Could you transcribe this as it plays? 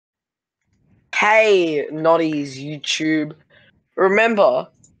Hey, Noddy's YouTube. Remember,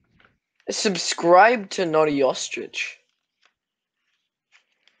 subscribe to Noddy Ostrich.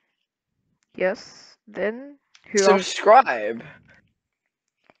 Yes. Then who else? Subscribe.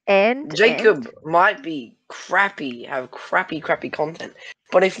 And Jacob might be crappy, have crappy content.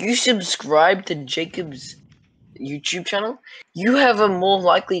 But if you subscribe to Jacob's YouTube channel, you have a more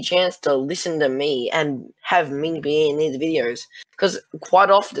likely chance to listen to me and have me be in his videos. Because quite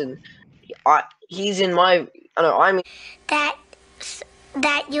often, he's in my. I know I'm. That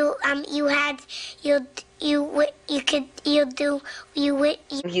you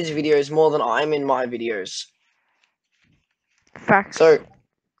In his videos more than I'm in my videos. facts. So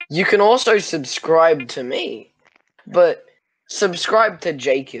you can also subscribe to me, but subscribe to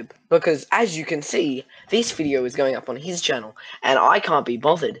Jacob because as you can see, this video is going up on his channel and I can't be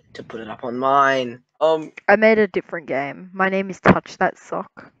bothered to put it up on mine. I made a different game. My name is Touch That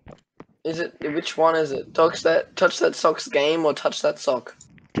Sock. Is it, which one is it? Touch that socks game or touch that sock?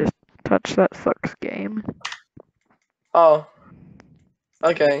 Just Touch That Sock's game. Oh.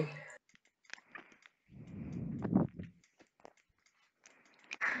 Okay.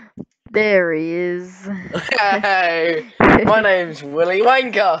 There he is. Hey, my name's Willy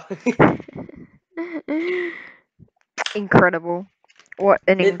Wanker. Incredible. What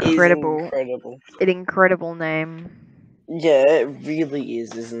an It is incredible, incredible. an incredible name. Yeah, it really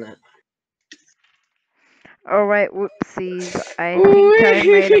is, isn't it? Oh wait, whoopsies. I think I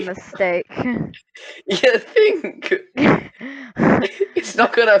made a mistake. You think? It's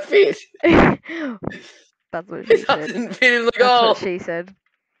not gonna fit. That's what she It said. doesn't fit in the That's goal. what she said.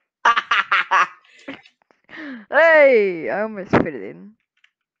 Hey, I almost fit it in.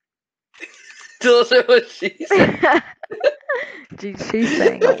 It's also what she said. Gee, she's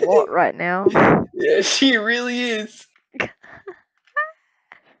saying a lot right now. Yeah, she really is.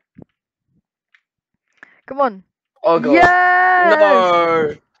 Come on. Oh god. Yes!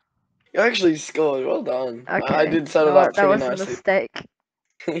 No. You actually scored. Well done. Okay. I did set it No, up that pretty was a nicely. mistake.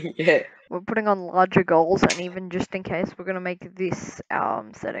 Yeah. We're putting on larger goals, and even just in case, we're gonna make this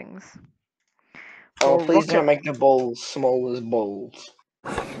settings. Oh, For please don't rocket- make the balls small as balls.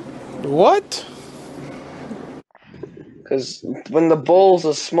 What? Because when the balls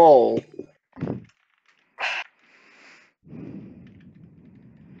are small,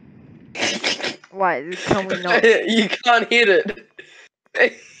 Why can we not? you can't hit it.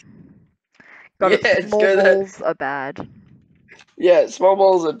 Got Yes, it. Small go there. balls are bad. Yeah, small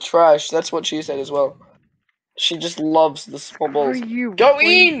balls are trash. That's what she said as well. She just loves the small balls. Screw you. Go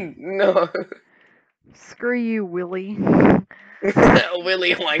Willy. in! No. Screw you, Willy.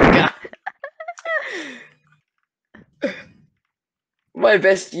 Willy Wanker. My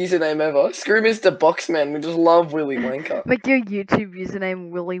best username ever. Screw Mr. Boxman. We just love Willy Wanker. Make your YouTube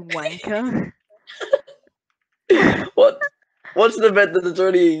username Willy Wanker. What's the bet that it's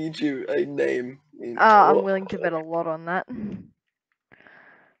already a YouTube name? I'm willing to bet a lot on that.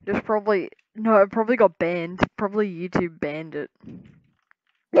 Just probably no, it probably got banned. Probably YouTube banned it.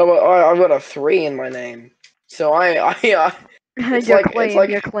 No, but I've got a 3 in my name, so it's You're like- clean. it's like-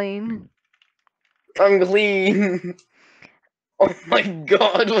 You're clean. I'm clean. Oh my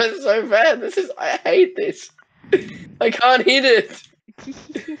god, we're so bad. I hate this. I can't hit it.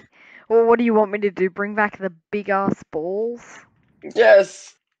 Well, what do you want me to do? Bring back the big ass balls?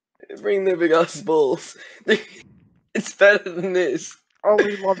 Yes. Bring the big ass balls. It's better than this.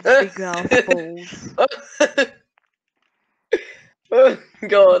 Ollie loves big ass balls. Oh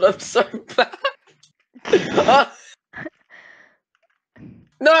god, I'm so bad.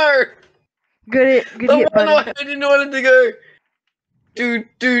 No! Good hit, The one buddy. I didn't want it to go. Do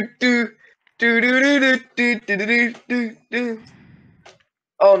do do do do do do do do do do.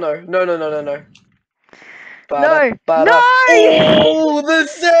 Oh no! No! No! Oh, the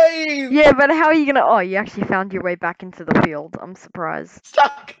save! Yeah, but how are you gonna? Oh, you actually found your way back into the field. I'm surprised.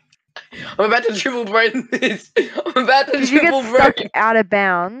 Stuck. I'm about to triple brain this. I'm about to Did you get triple stuck brain. out of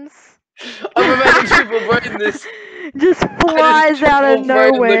bounds? I'm about to triple brain this. Just I flies just out of triple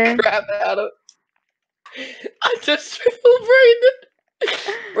brained nowhere. the crap out of. I just triple brained it.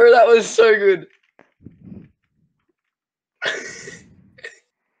 Bro, that was so good.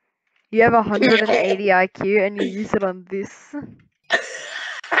 You have 180 IQ and you use it on this.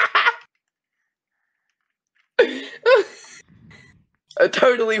 A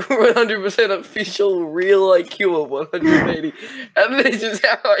totally 100% official real IQ of 180. And this is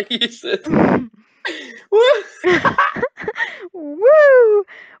how I use it. Woo! Woo!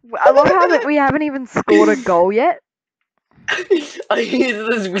 I love how that we haven't even scored a goal yet. I use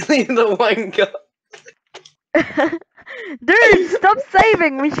this really the wanker. Dude, stop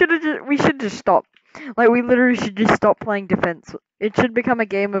saving. We should just stop. Like we literally should just stop playing defense. It should become a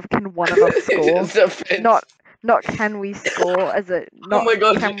game of can one of us score, Defense. not can we score as a not Oh my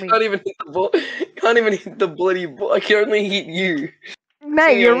god, you can we. can't even hit the ball. Can't even hit the bloody ball. I can only hit you.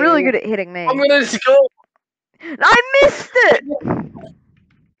 Mate, you're really good at hitting me. I'm gonna score. I missed it.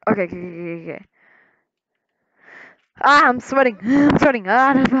 Okay. Ah, I'm sweating. I'm sweating.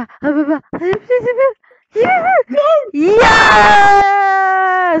 Yes!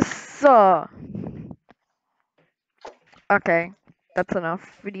 Okay, that's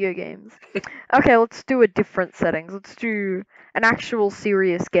enough. Video games. Okay, let's do a different settings. Let's do an actual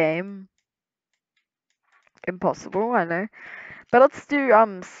serious game. Impossible, I know. But let's do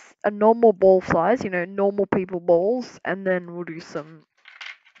a normal ball size, normal people balls, and then we'll do some,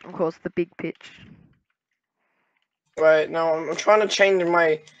 of course, the big pitch. Right now, I'm trying to change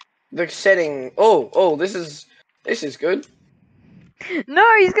the setting. Oh, this is good. No,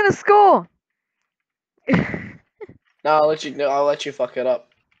 he's gonna score. No, I'll let you fuck it up.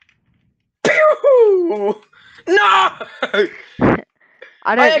 Pew! No!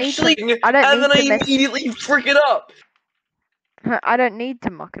 I immediately freak it up. I don't need to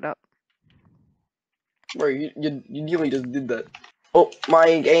muck it up. Bro, you nearly just did that. Oh,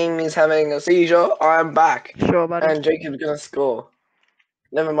 my game is having a seizure. I'm back. Sure, buddy. And Jacob's gonna score.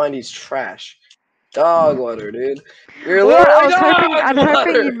 Never mind, he's trash. Dog water, dude. You're literally I was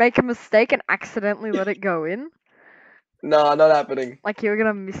hoping you'd make a mistake and accidentally let it go in. Nah, not happening. Like you were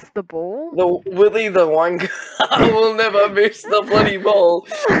gonna miss the ball. Willie the one guy will never miss the bloody ball.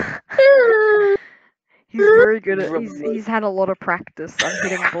 He's very good at. He's had a lot of practice on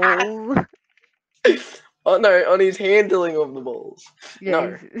hitting balls. Oh no, on his handling of the balls. Yeah,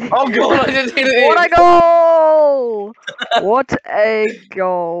 No. Oh god, I just hit it. What a goal! What a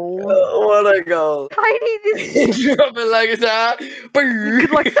goal! What a goal! I need this. Drop it like that.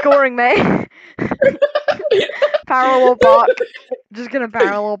 Good luck scoring, mate. Parallel park. Just gonna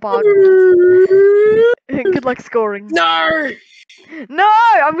parallel park. Good luck scoring. No! No!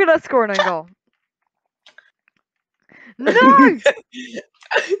 I'm gonna score an own goal. No!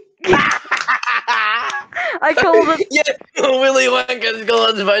 I called it. Yes, Willy Wonka's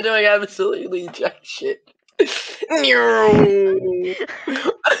goals by doing absolutely jack shit.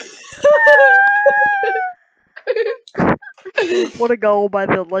 What a goal by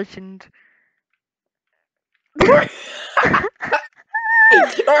the legend. I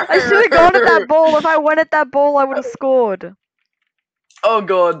should have gone at that ball. If I went at that ball, I would have scored. Oh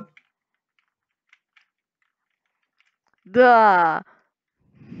god. Duh.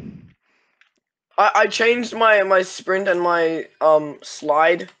 I changed my sprint and my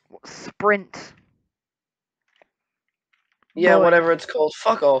slide. Sprint. Yeah, Boy. whatever it's called.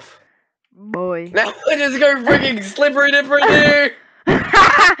 Fuck off. Boy. Now I just go freaking slippery dippery do.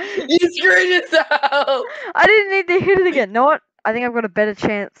 You screwed yourself. I didn't need to hit it again. Know what? I think I've got a better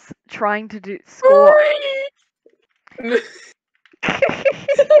chance trying to score.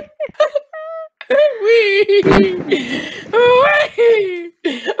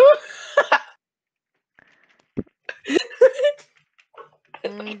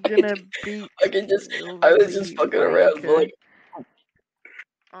 I'm gonna beat. I was just fucking around, but like.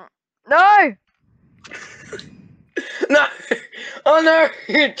 No! No! Oh no!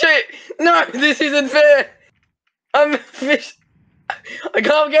 No! This isn't fair! I'm a fish! I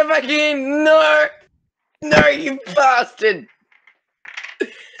can't get back in! No! No, you bastard!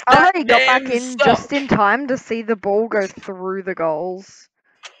 I only got back in stop. just in time to see the ball go through the goals.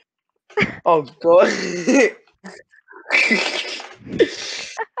 Oh god.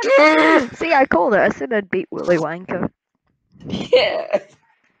 See, I called it. I said I'd beat Willy Wanker. Yeah.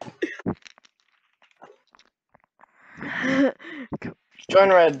 Join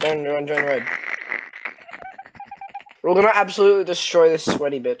red, join red. We're gonna absolutely destroy this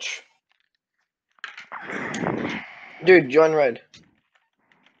sweaty bitch. Dude, join red.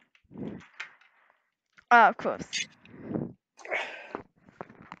 Of course.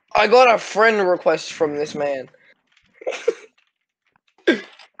 I got a friend request from this man.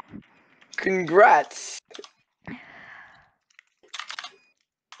 Congrats.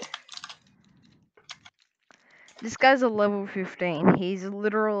 This guy's a level 15. He's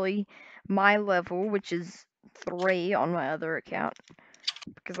literally my level, which is 3 on my other account.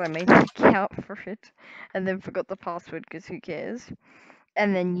 Because I made an account for it. And then forgot the password, because who cares.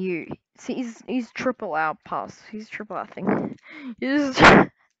 And then you. See, he's triple our pass. He's triple our thing.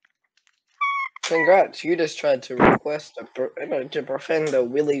 Congrats, you just tried to request to befriend a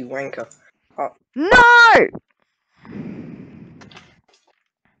Willy Wanker. No!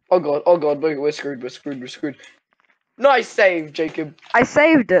 Oh god, we're screwed. Nice save, Jacob. I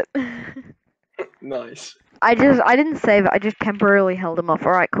saved it. Nice. I didn't save it. I just temporarily held him off.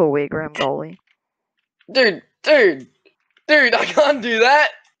 All right, cool. We agree on goalie. Dude, I can't do that.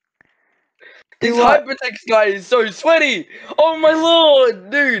 Do This what? hypertext guy is so sweaty. Oh my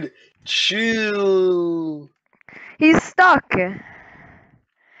lord, dude. Chill. He's stuck.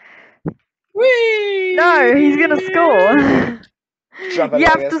 Whee! No, he's gonna score. Drop it You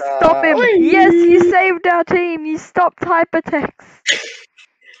like have to this, stop him. whee! Yes, you saved our team. You stopped hypertext.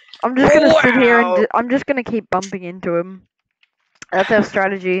 I'm just gonna sit here and Wow. I'm just gonna keep bumping into him. That's our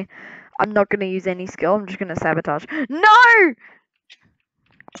strategy. I'm not gonna use any skill. I'm just gonna sabotage. No!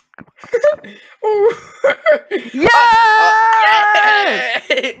 Yeah! Yeah!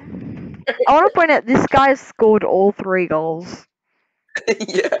 I want to point out this guy scored all 3 goals.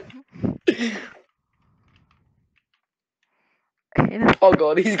 Yeah. Oh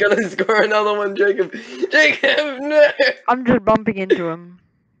god, he's gonna score another one, Jacob. Jacob, no! I'm just bumping into him.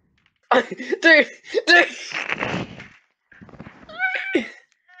 Dude!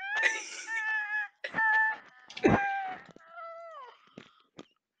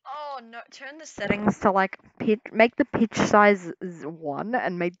 Oh no! Turn the settings to like pitch. Make the pitch size 1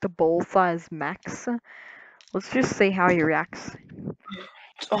 and make the ball size max. Let's just see how he reacts.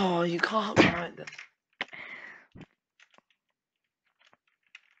 Oh, you can't write that.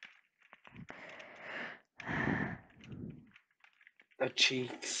 The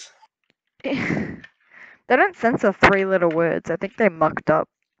cheeks. They don't censor 3-letter words. I think they mucked up.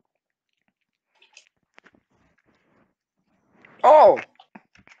 Oh!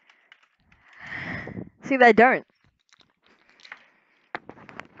 See, they don't.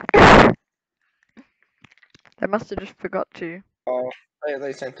 They must have just forgot to. Oh,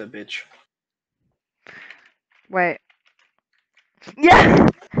 they sent a bitch. Wait. Yeah!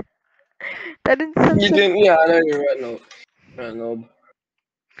 They didn't You censor. didn't? Yeah, I know you're right, no. Right, no.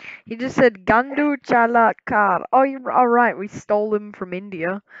 He just said Gandu Chala Kar. Oh, you're alright. We stole him from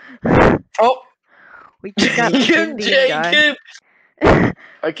India. Oh! We kidnapped this Indian guy. Jacob!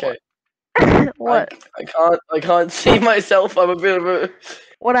 Okay. What? I can't see myself. I'm a bit of a.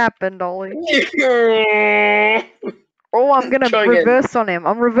 What happened, Ollie? Don't Oh, I'm gonna Try again. reverse on him.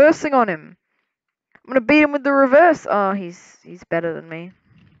 I'm reversing on him. I'm gonna beat him with the reverse. Oh, he's better than me.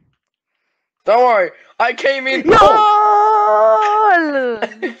 worry, I came in. Goal!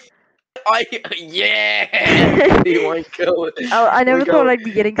 Yeah. You won't go. I never We thought go. I'd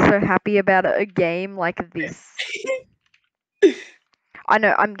be getting so happy about a game like this. I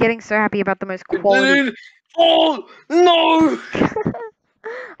know. I'm getting so happy about the most quality. Dude. Oh no!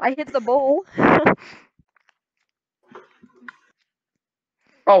 I hit the ball.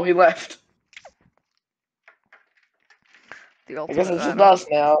 Oh, he left. The I guess ultimate it's just idol. us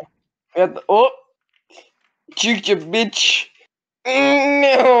now. We have oh, juke your bitch.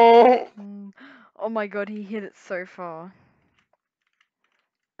 No. Oh my god, he hit it so far.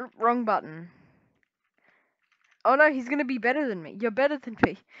 Wrong button. Oh no, he's gonna be better than me. You're better than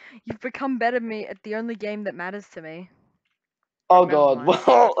me. You've become better than me at the only game that matters to me. Oh Never god. mind.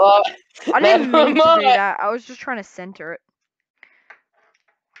 Well, I didn't never mean to do mind. that. I was just trying to center it.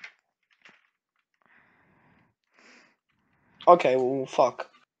 Okay, well, fuck.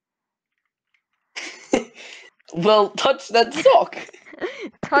 Well, touch that sock.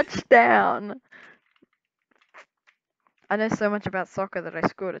 Touchdown. I know so much about soccer that I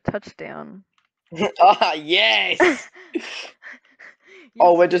scored a touchdown. Ah, yes.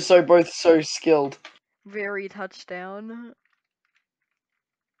 Oh, we're just both so skilled. Very touchdown.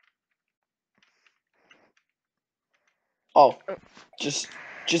 Oh, just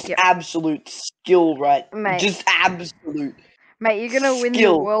Yep. absolute skill, right? Mate. Just absolute. Mate, you're gonna win the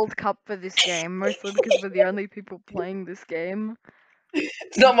Skill. World Cup for this game, mostly because we're the only people playing this game.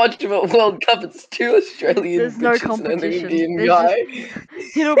 It's not much of a World Cup. It's 2 Australian There's no bitches and an competition. Indian There's guy.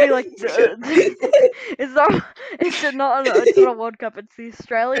 It'll be like it's not it's not a World Cup. It's the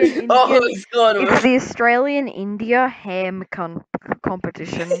Australian Oh, Indian. it's gone. It's the Australian India ham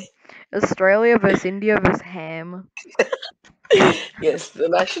competition. Australia versus India versus ham. Yes, the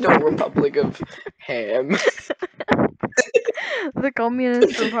National Republic of Ham. The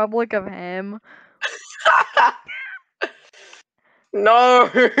Communist Republic of Ham. No,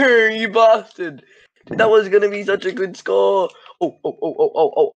 you bastard! Dude, that was gonna be such a good score. Oh, oh, oh, oh,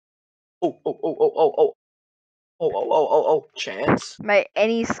 oh, oh, oh, oh, oh, oh, oh, oh. Oh, oh, oh, oh, oh, chance. Mate,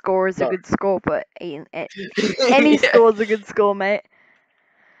 any score is a No. good score, but any Yeah. score is a good score, mate.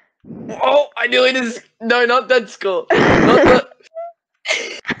 Oh, I knew it is. No, not that score. Not the.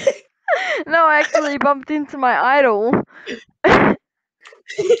 No, I actually bumped into my idol.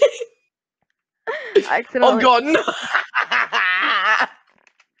 Oh accidentally. god, no!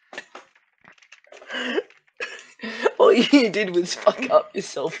 All you did was fuck up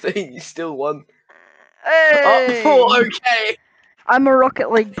yourself there, you still won. Hey! Oh, okay. I'm a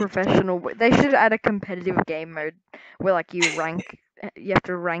Rocket League professional. They should add a competitive game mode where like you have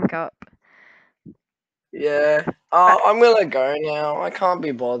to rank up. Yeah. I'm gonna go now. I can't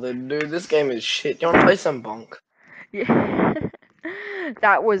be bothered, dude. This game is shit. You wanna play some bonk? Yeah.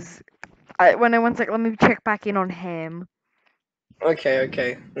 That was when I went like, let me check back in on Ham.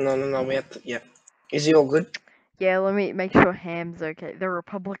 Okay. No, we have to, yeah. Is he all good? Yeah, let me make sure Ham's okay. The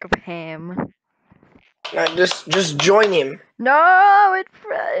Republic of Ham. No, just join him. No, it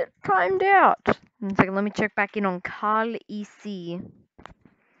timed out. One second, let me check back in on Carl EC.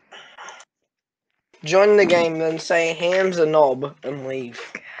 Join the game, then say Ham's a knob and leave.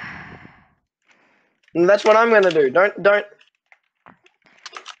 And that's what I'm gonna do. Don't.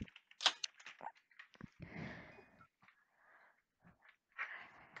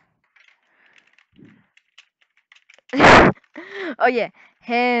 Oh yeah,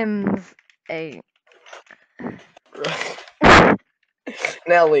 Ham's a.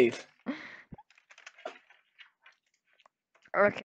 Now leave. Okay.